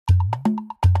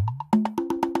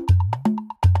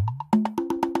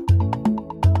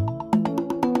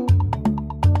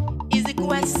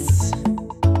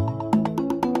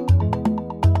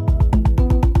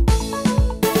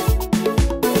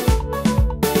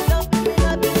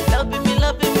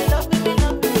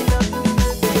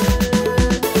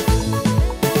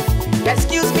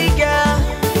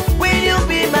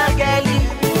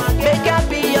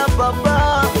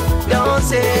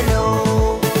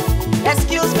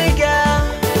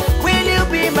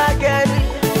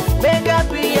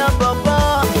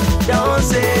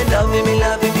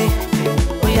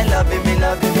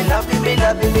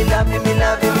loving me, loving me,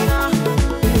 loving me.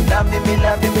 Loving me,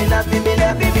 loving me, loving me,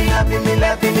 loving me, loving me,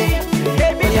 loving me.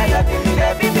 Baby, you're loving me,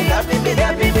 loving me, loving me,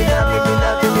 loving me, loving me,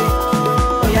 loving me.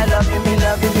 You're loving me,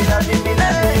 loving me, loving me,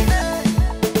 loving me.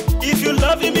 If you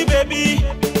loving me, baby,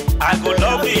 I go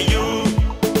loving you.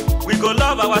 We go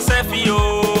love ourselves,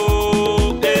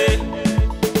 yo. Hey.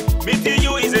 Meeting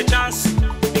you is a chance.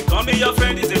 Becoming your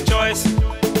friend is a choice.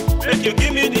 Make you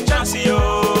give me the chance,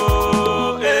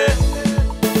 yo. Hey.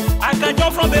 I can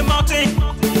jump from the mountain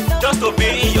just to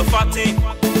be in your party.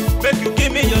 Make you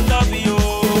give me your love, yo.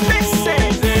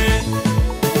 Listen. Hey.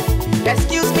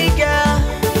 Excuse me, girl.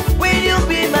 Will you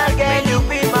be my girl? You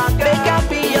be my girl. Make I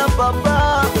be your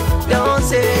papa. Don't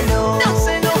say no. Don't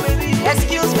say no, baby.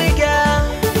 Excuse me, girl.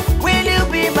 Will you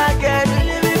be my girl?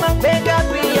 Make I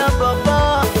be your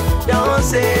papa. Don't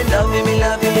say loving me,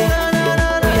 loving me.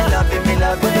 Loving me,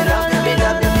 loving me, loving me,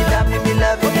 loving me, loving me,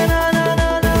 loving me.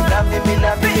 Loving me,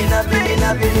 loving me, loving me,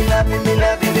 loving me, loving me,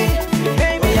 loving me.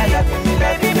 Baby, you're loving me,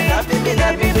 loving me, loving me,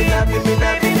 loving me, loving me,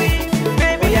 loving me.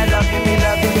 Baby, you're loving me,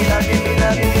 loving me, loving me,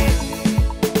 loving me.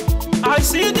 I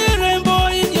see the rainbow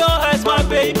in your eyes, my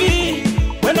baby.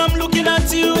 When I'm looking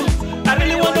at you, I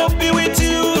really want to be with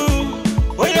you.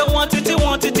 Oh, you want it, you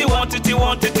want it, you want it, you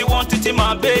want it, you want it,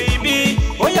 my baby.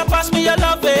 Oh, you pass me your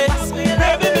love it.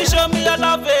 Baby, show me your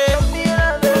love it.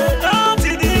 Down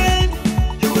to the end,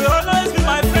 you will always be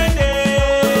my friend,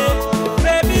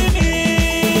 baby me.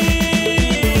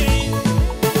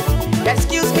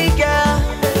 Excuse me, girl.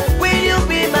 Will you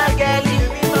be my girl?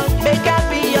 Make I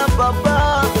be your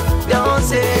papa. Don't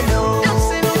say no.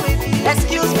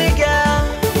 Excuse me, girl.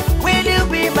 Will you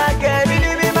be my girl?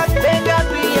 Make I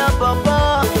be your papa.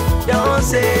 Don't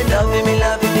say loving me,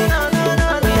 loving me.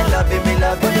 Loving me,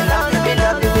 loving me, loving me,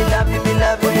 loving me, loving me,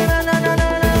 loving me.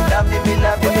 Loving me,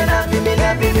 loving me, loving me,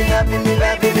 loving me, loving me,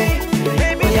 loving me.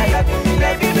 Baby, you're loving me,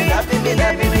 loving me, loving me,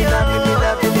 loving me, loving me,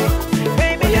 loving me.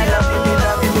 Baby, you're loving me,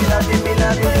 loving me, loving me,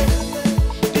 loving me.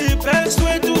 The best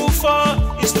way to fall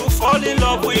is to fall in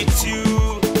love with you,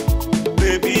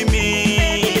 baby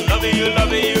me. Loving you,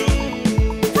 loving you.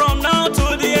 From now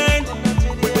to the end,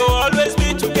 we will always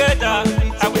be together.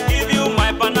 I will give you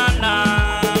my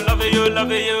banana. Loving you,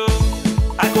 loving you.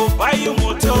 I go buy you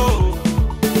moto,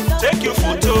 take you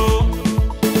photo,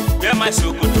 wear my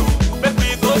sukutu, make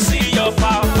we go see your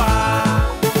papa.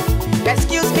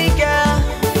 Excuse me, girl.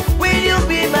 Will you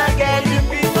be my girl?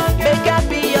 Make I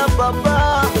be your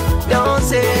papa. Don't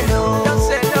say no. Don't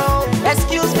say no.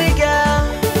 Excuse me, girl.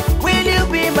 Will you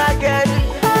be my girl?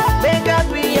 Make I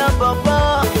be your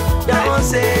papa. Don't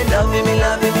say loving me,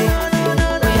 loving me.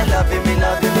 You're loving me,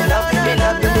 loving me, loving me,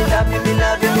 loving me, loving me,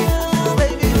 loving me.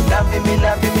 Loving me,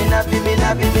 loving me, loving me,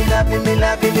 loving me, loving me,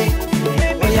 loving me.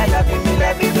 You're loving me,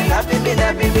 loving me, loving me,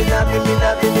 loving me, loving me,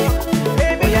 loving me.